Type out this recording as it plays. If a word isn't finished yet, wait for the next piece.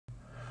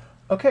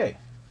Okay,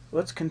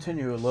 let's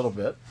continue a little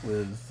bit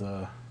with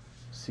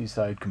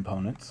seaside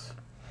components.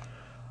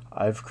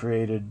 I've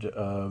created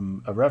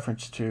a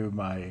reference to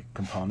my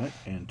component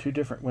in two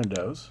different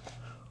windows.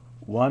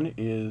 One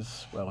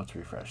is, well, let's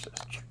refresh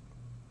this.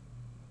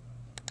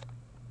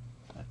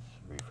 Let's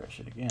refresh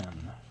it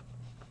again.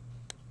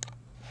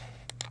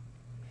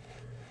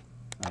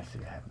 I see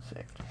I haven't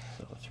saved,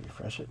 so let's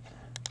refresh it.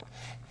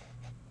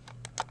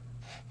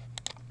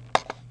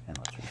 And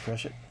let's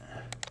refresh it.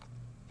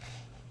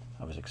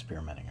 I was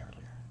experimenting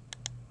earlier.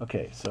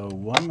 Okay, so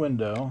one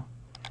window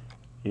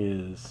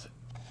is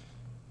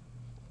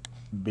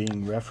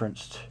being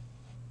referenced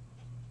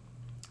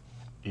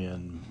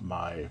in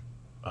my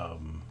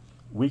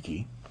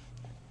wiki,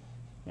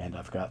 and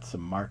I've got some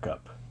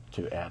markup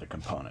to add a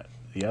component.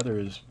 The other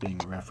is being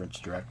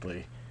referenced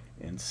directly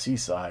in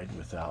Seaside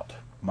without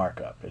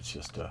markup. It's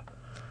just a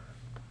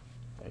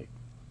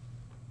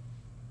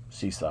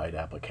Seaside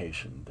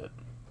application that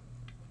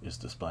is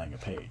displaying a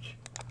page.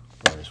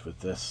 Whereas with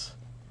this,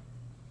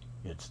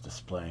 it's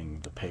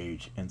displaying the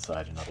page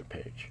inside another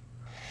page.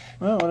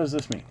 Well, what does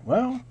this mean?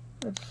 Well,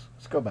 let's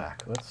go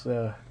back. Let's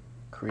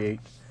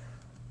create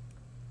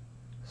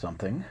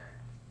something,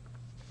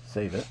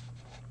 save it,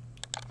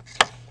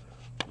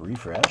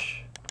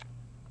 refresh,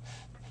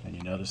 and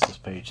you notice this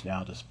page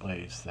now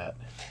displays that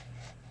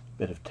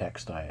bit of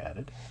text I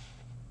added,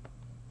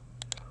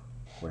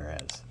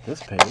 whereas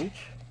this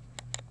page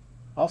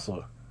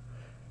also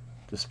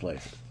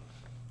displays it.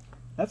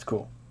 That's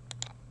cool.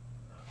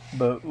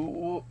 But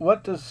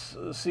what does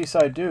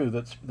Seaside do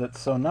that's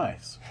so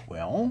nice?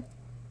 Well,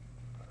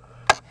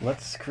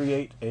 let's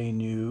create a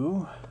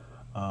new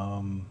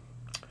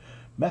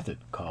method.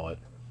 Call it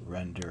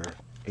render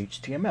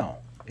HTML.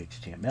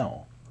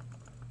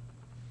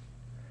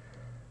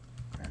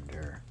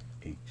 Render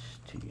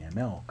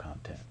HTML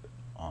content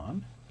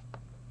on.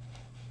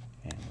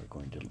 And we're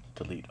going to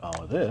delete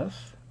all of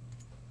this.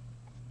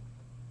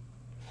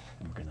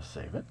 And we're going to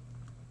save it.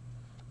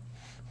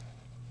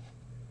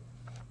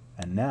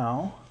 And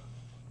now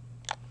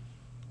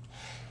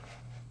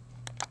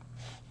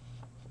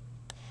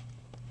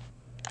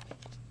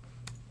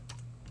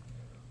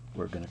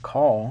we're going to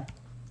call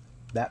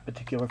that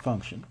particular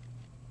function,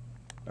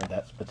 or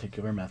that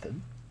particular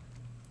method,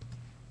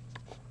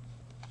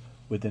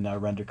 within our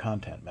render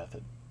content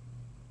method.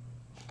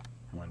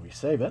 And when we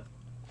save it,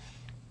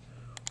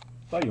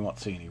 well, you won't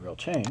see any real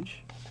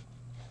change.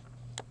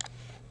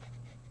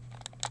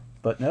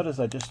 But notice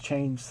I just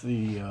changed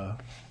the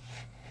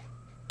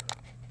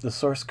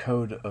source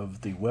code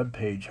of the web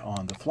page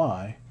on the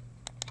fly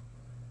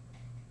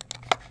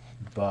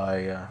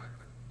by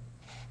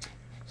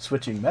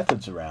switching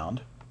methods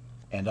around,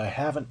 and I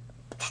haven't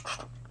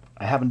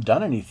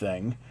done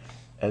anything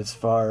as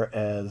far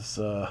as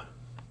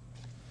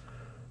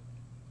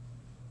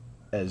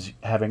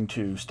having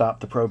to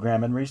stop the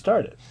program and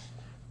restart it.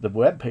 The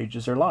web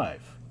pages are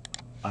live.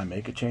 I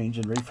make a change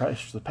and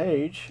refresh the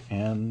page,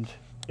 and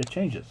it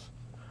changes.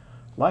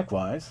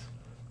 Likewise,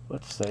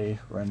 let's say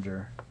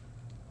render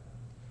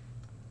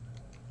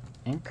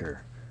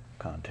anchor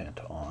content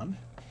on.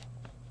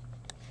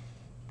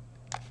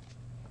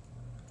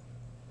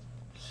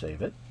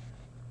 Save it.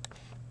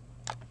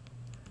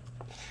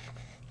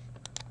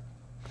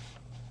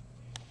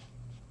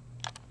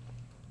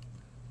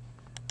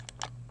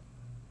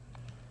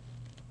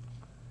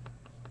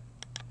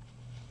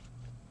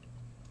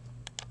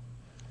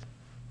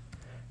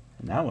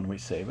 And now when we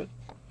save it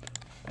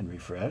and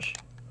refresh,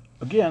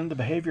 again, the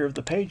behavior of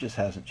the pages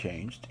hasn't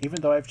changed,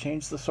 even though I've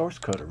changed the source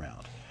code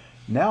around.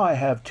 Now I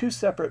have two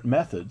separate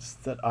methods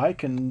that I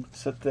can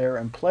sit there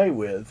and play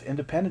with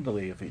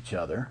independently of each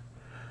other,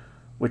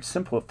 which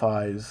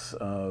simplifies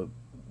the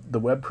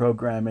web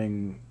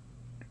programming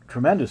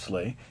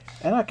tremendously,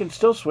 and I can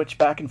still switch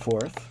back and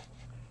forth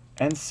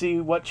and see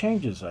what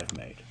changes I've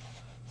made.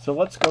 So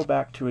let's go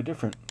back to a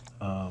different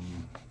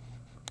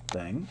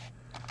thing.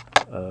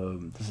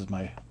 This is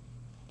my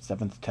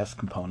 7th test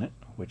component,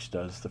 which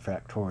does the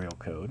factorial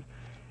code,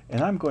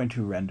 and I'm going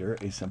to render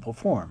a simple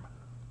form.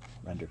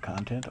 Render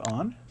content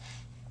on.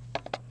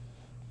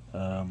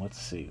 Let's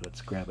see,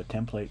 let's grab a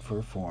template for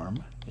a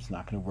form. It's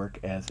not going to work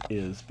as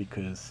is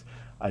because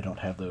I don't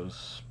have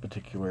those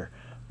particular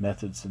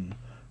methods and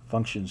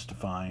functions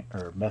defined,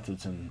 or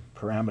methods and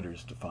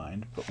parameters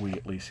defined, but we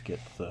at least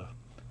get the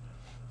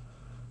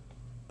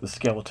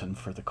skeleton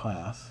for the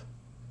class.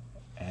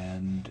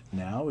 And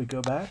now we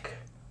go back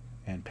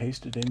and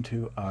paste it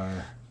into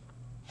our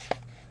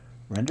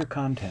render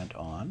content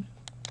on,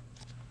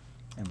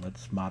 and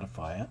let's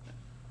modify it.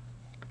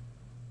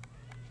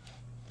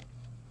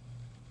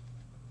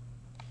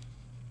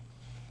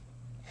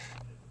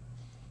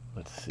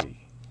 Let's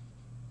see.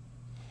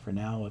 For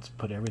now, let's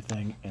put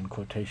everything in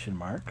quotation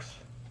marks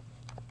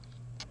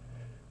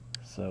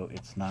so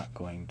it's not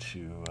going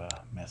to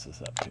mess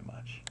us up too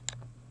much.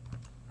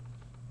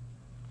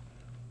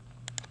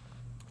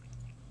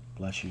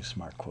 Bless you,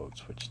 smart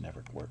quotes, which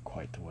never work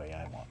quite the way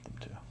I want them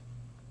to.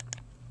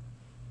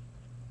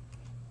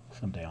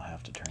 Someday I'll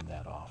have to turn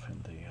that off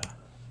in the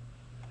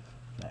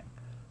thing.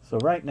 So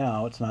right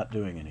now it's not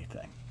doing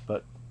anything,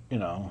 but you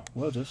know,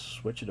 we'll just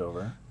switch it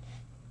over.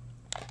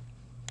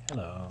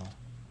 Hello.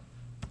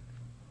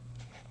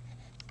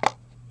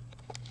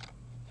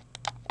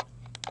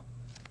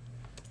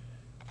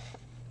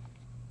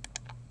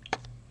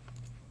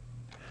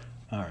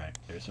 All right,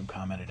 there's some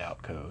commented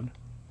out code.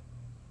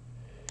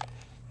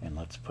 And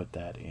let's put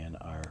that in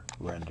our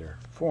render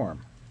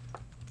form.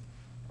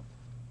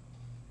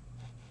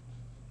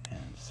 And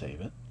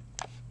save it.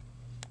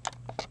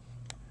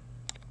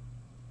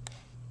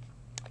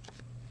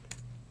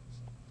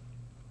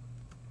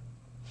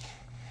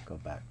 Go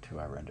back to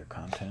our render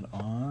content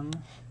on.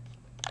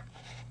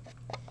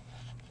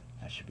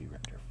 That should be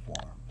render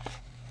form.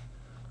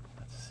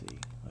 Let's see.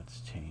 Let's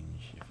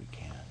change if we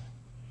can.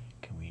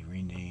 Can we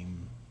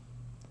rename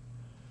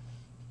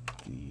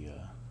the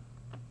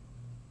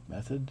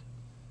method?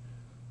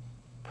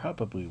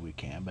 Probably we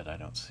can, but I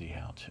don't see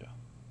how to.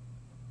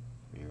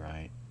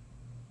 Rewrite.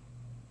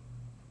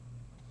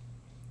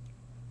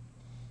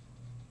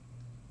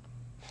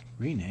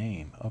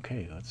 Rename.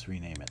 Okay, let's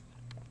rename it.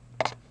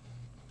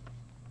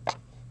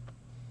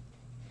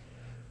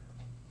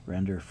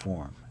 Render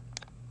form.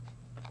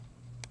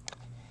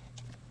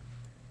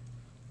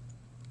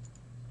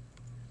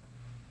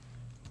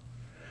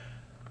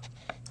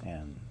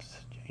 And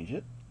change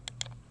it.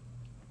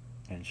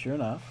 And sure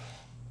enough,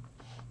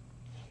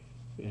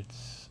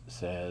 it's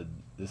said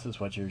this is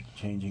what you're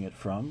changing it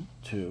from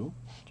to.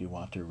 Do you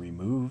want to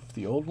remove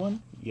the old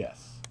one?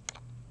 Yes.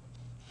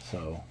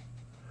 So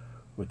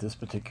with this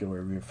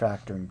particular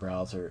refactoring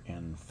browser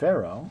in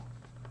Pharo,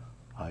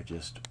 I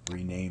just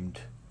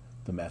renamed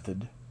the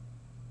method,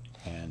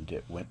 and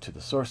it went to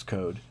the source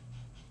code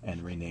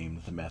and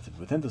renamed the method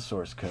within the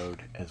source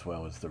code as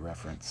well as the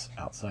reference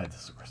outside the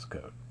source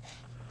code.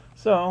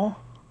 So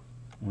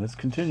let's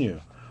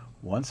continue.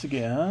 Once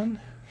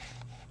again,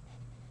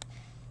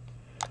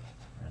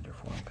 render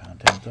form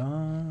content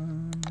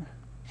on.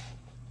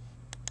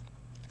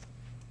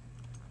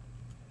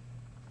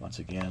 Once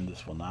again,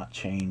 this will not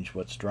change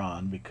what's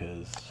drawn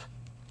because,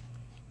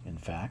 in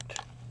fact,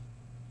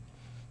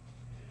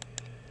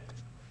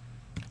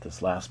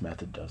 this last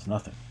method does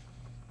nothing.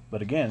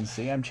 But again,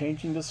 see, I'm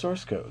changing the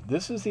source code.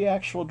 This is the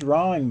actual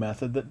drawing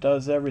method that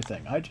does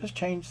everything. I just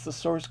changed the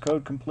source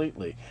code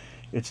completely.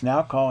 It's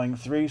now calling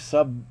 3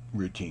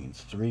 subroutines,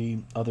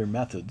 3 other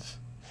methods,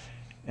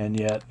 and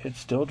yet it's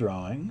still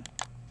drawing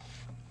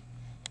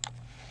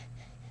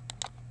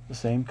the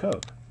same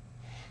code.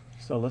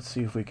 So let's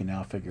see if we can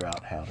now figure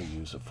out how to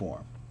use a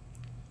form.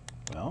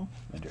 Well,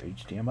 under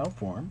HTML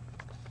form,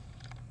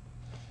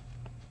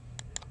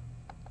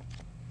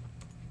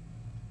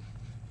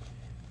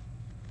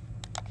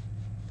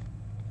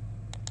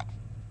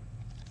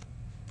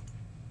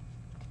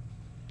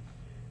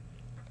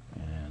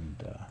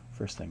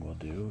 first thing we'll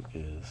do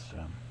is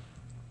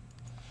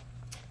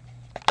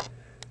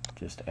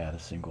just add a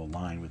single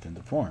line within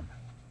the form.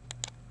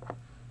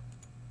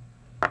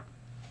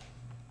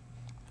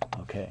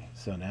 Okay,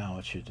 so now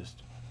it should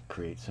just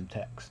create some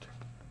text.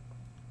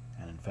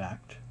 And in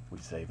fact, we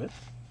save it,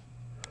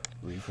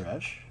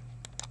 refresh,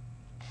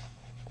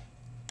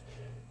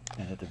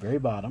 and at the very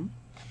bottom,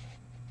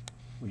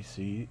 we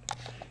see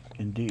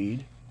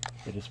indeed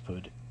it has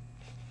put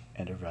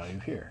enter value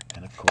here.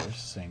 And of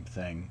course, same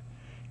thing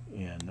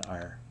in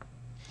our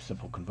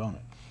simple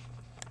component.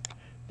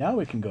 Now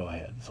we can go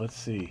ahead. So let's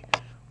see.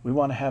 We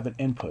want to have an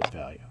input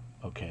value.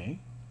 Okay.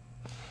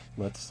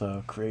 Let's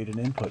create an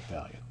input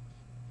value.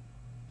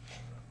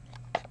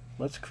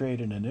 Let's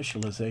create an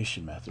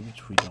initialization method,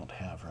 which we don't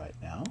have right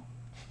now,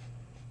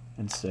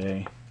 and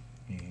say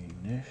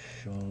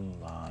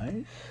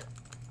initialize,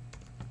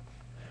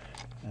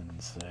 and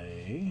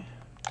say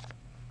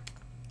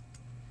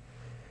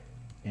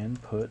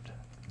input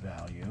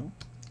value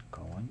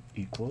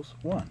equals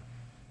 1.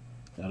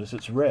 Notice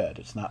it's red.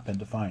 It's not been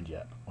defined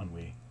yet. When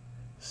we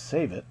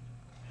save it,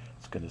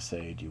 it's going to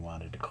say, do you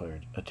want to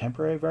declare a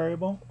temporary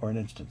variable or an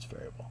instance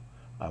variable?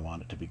 I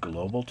want it to be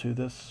global to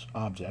this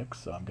object,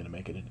 so I'm going to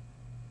make it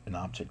an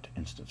object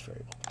instance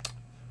variable.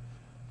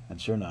 And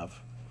sure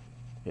enough,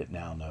 it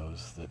now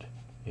knows that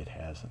it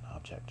has an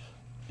object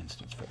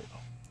instance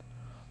variable.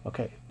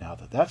 Okay, now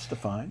that that's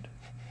defined,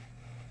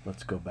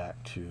 let's go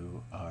back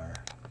to our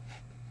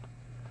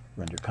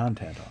render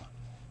content on.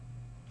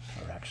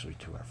 Or actually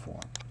to our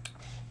form.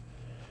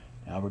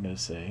 Now we're going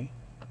to say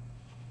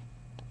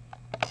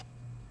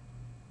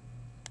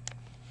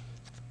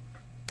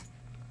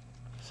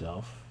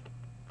self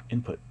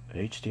input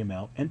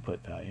HTML input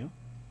value,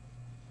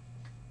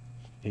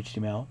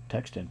 HTML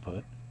text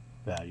input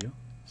value,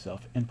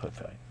 self input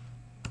value.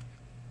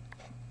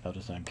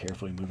 Notice I'm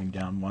carefully moving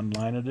down one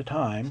line at a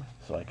time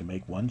so I can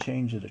make one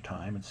change at a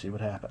time and see what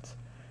happens.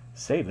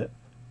 Save it.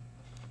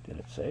 Did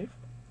it save?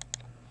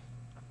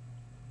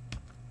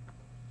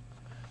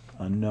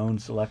 Unknown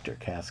selector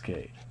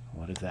cascade.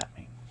 What does that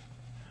mean?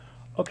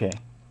 Okay,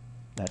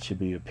 that should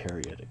be a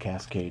period. A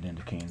cascade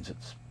indicates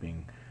it's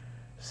being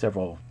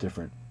several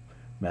different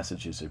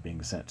messages are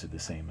being sent to the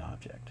same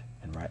object.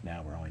 And right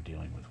now we're only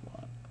dealing with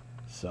one.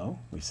 So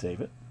we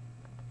save it.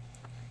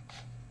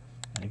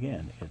 And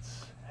again,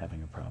 it's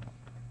having a problem.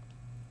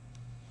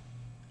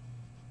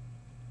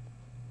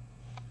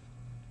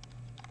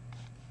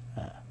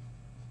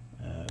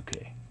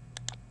 Okay.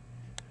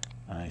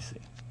 I see.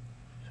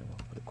 So we'll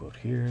put a quote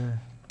here,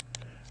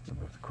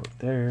 remove the quote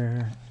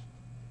there.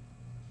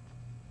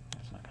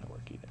 That's not going to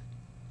work either.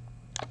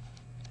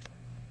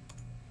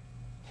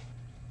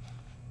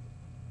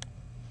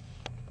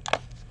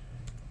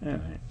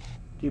 Alright,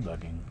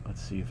 debugging.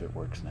 Let's see if it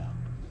works now.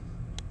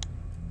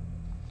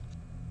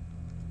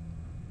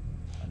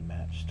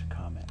 Unmatched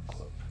comment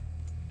quote.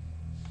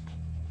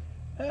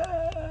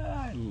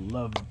 I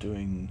love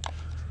doing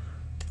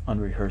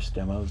unrehearsed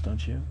demos,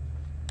 don't you?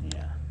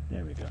 Yeah,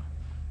 there we go.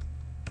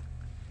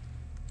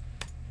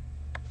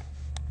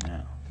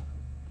 Now,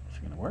 is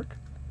it going to work?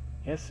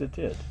 Yes, it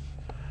did.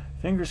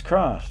 Fingers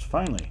crossed,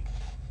 finally.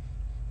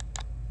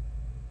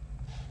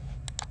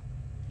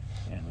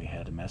 And we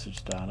had a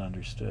message not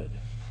understood.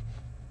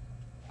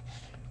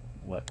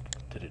 What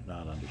did it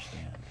not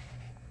understand?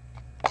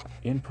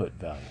 Input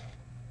value.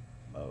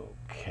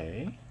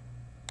 Okay.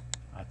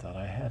 I thought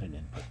I had an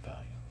input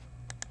value.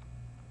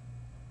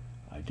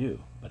 I do,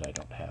 but I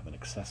don't have an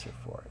accessor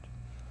for it.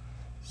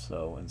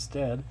 So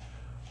instead,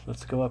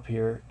 let's go up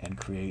here and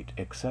create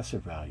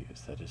accessor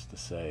values. That is to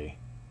say,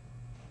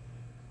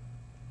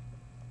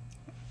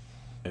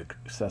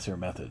 accessor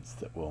methods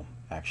that will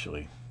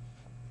actually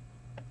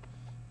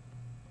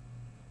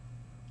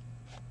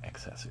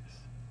accessors.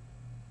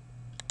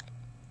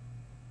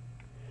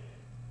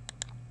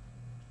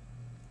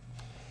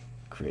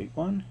 Create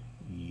one?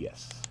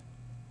 Yes.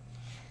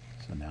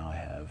 So now I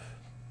have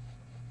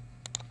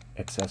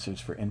accessors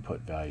for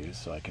input values,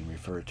 so I can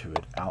refer to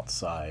it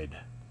outside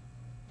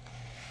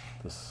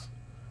this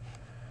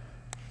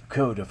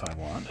code if I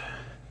want.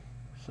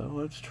 So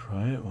let's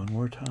try it one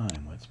more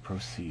time. Let's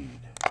proceed.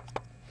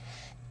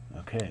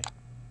 Okay.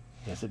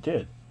 Yes, it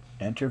did.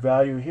 Enter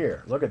value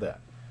here. Look at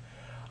that.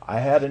 I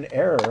had an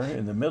error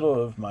in the middle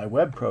of my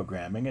web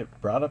programming. It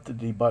brought up the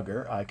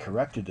debugger. I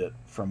corrected it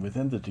from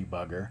within the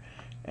debugger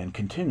and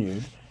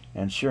continued.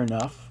 And sure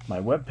enough, my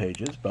web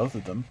pages, both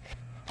of them,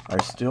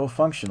 are still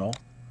functional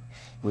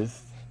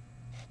with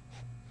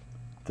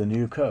the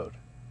new code.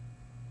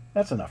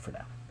 That's enough for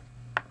now.